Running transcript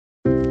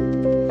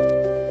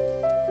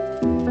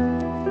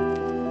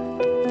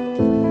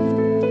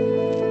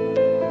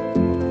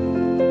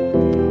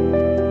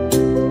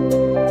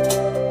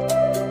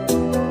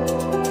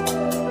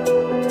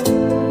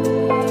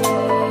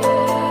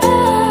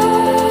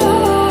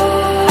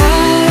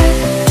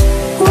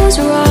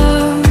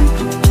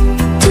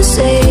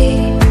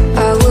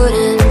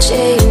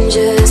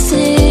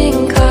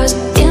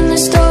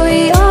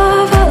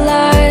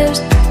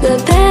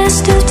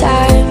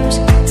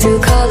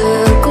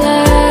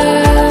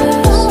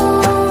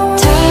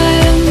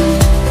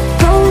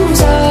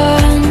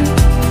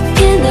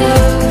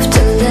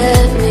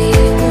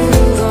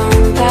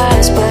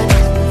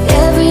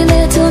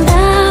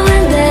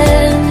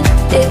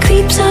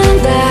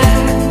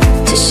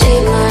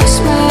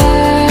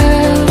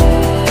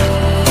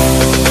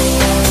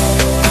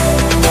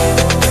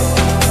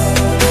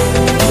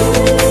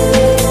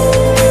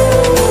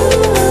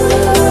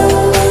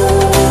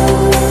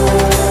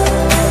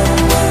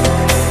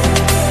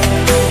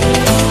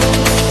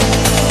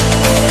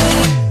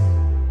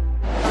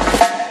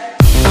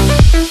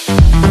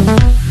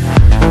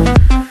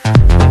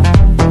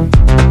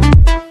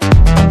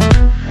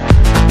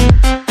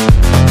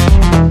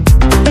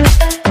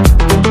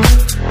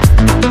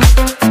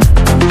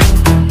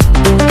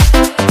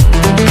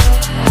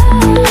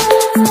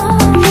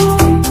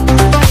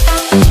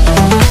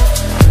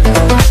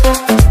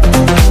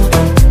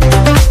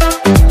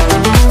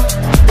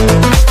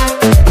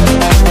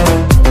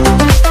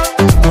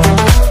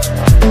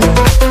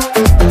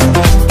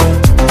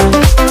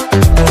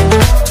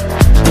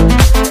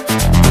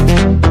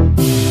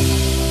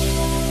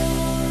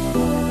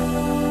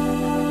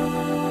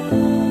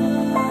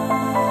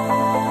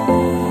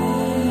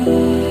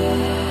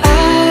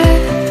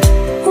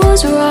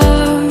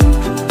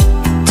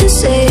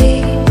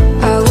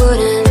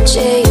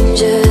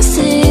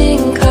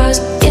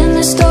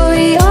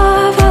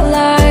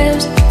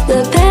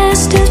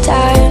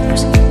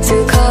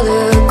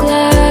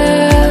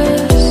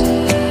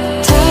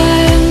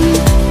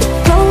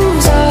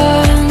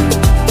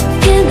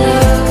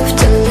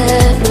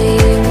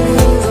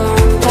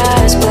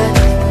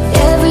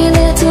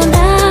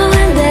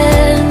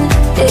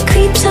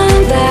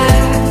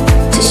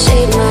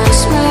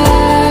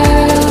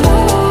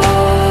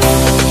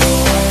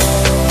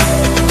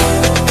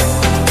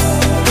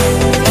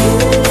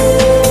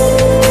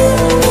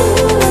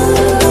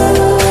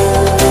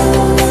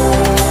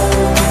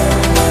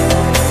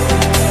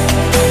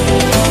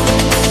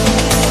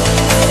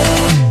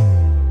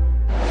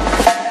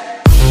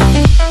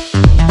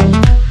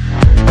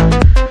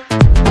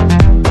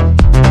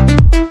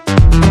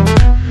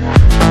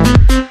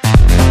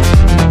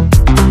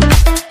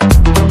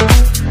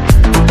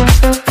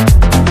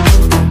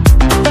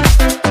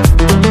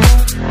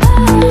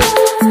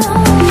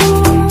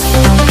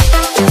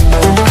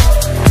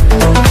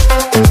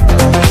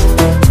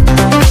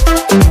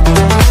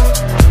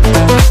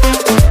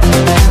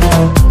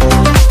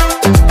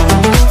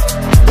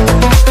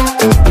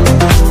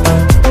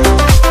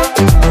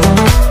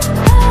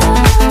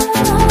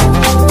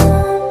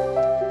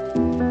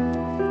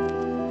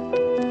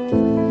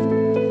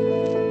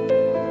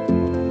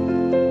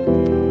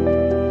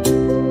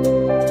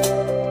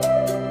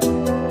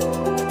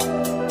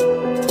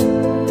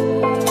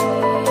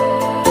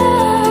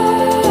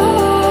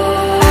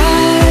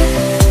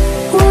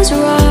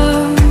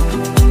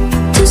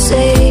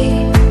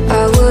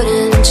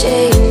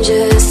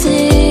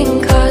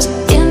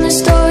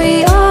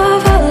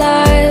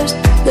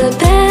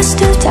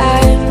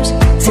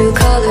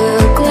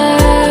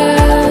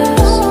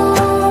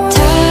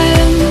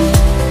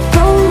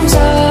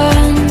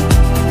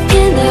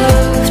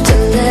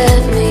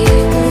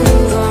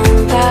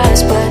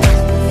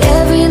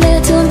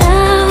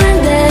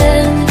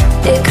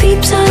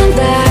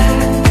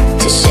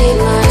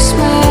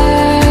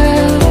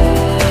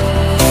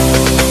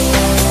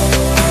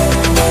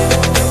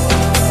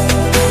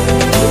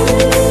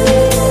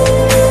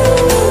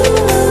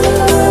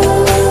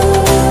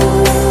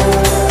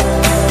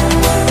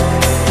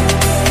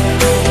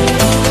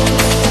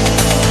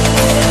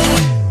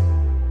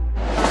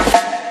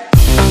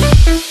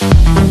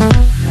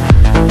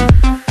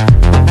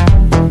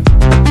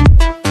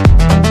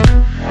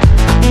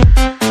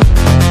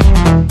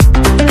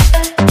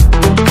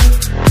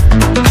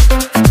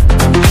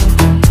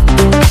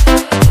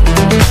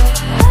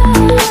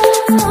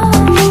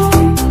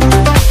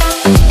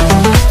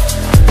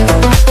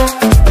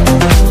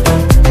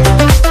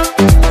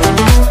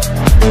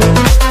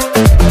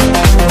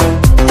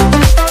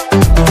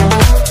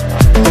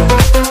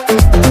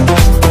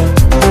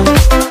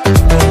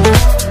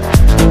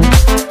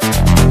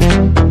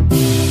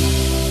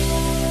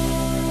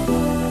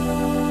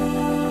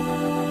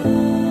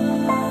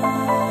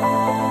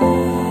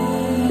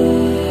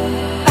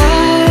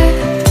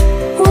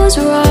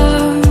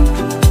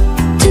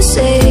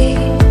say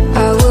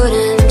I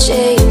wouldn't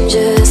change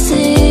a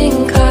thing,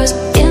 'cause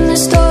in the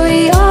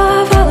story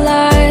of our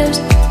lives,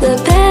 the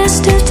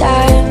best of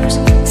times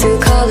through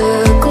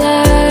color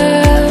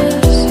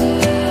glass.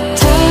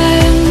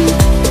 Time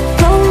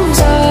rolls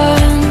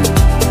on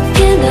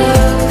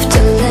enough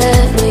to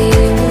let me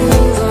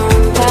move on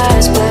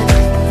past, but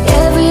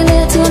every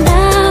little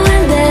now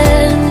and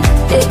then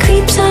it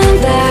creeps on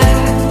back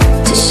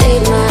to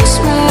shade my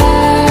smile.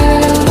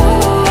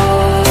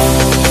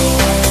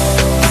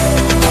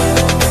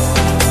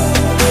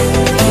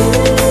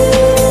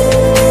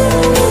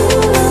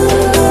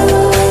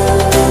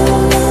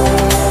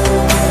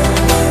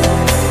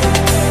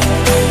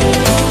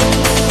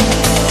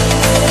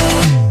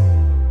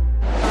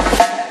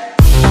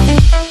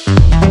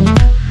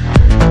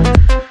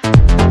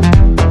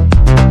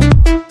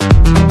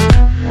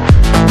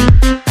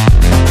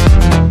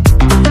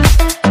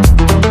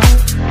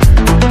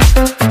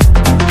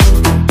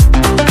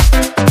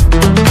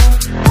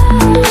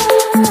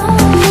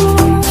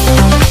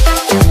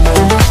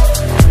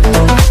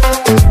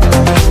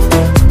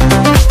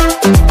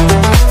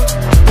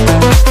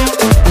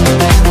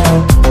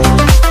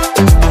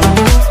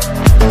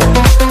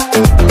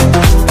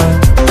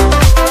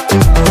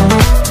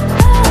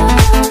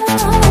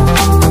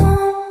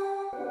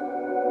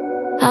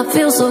 I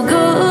feel so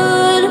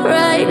good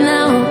right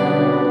now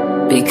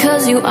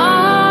because you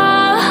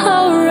are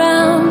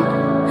around.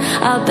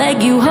 I beg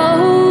you,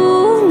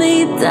 hold me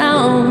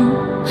down.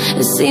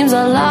 It seems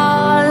I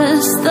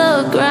lost the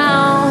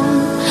ground.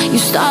 You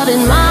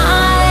started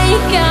my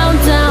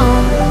countdown.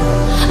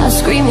 I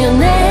scream your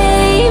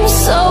name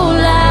so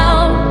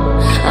loud.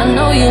 I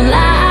know you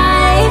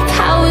like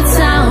how it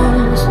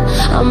sounds.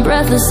 I'm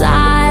breathless,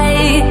 I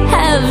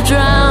have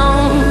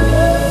drowned.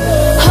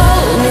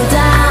 Hold me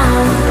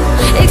down,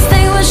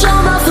 extinguish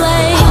all my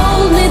flame.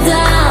 Hold me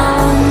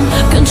down,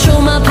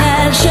 control my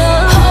passion.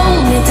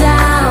 Hold me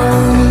down,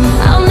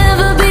 I'll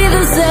never be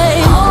the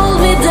same. Hold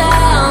me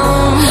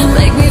down,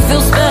 make me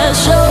feel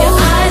special. Your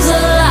eyes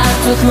are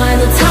locked with mine,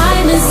 the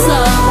time is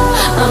slow.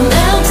 I'm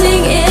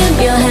melting in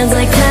your hands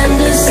like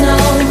tender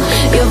snow.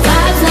 Your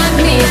vibes knock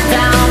me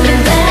down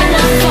and then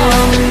I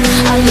fall.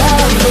 I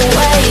love the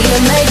way you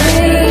make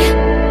me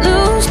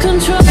lose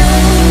control.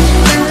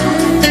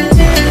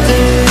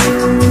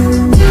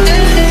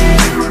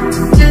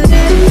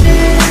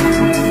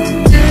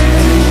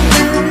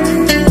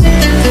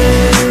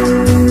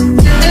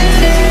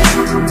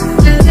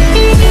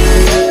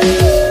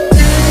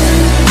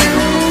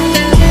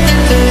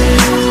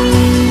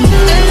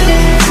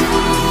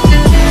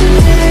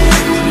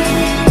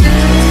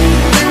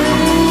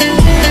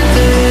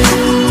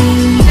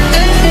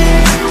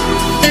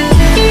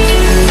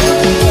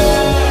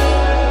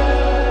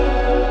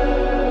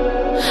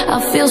 I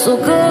feel so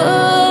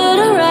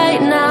good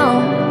right now.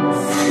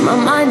 My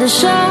mind is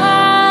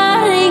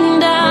shutting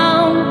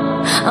down.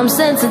 I'm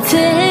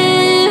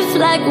sensitive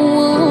like a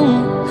wound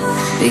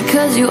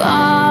because you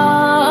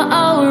are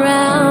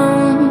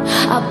around.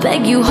 I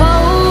beg you,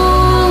 hold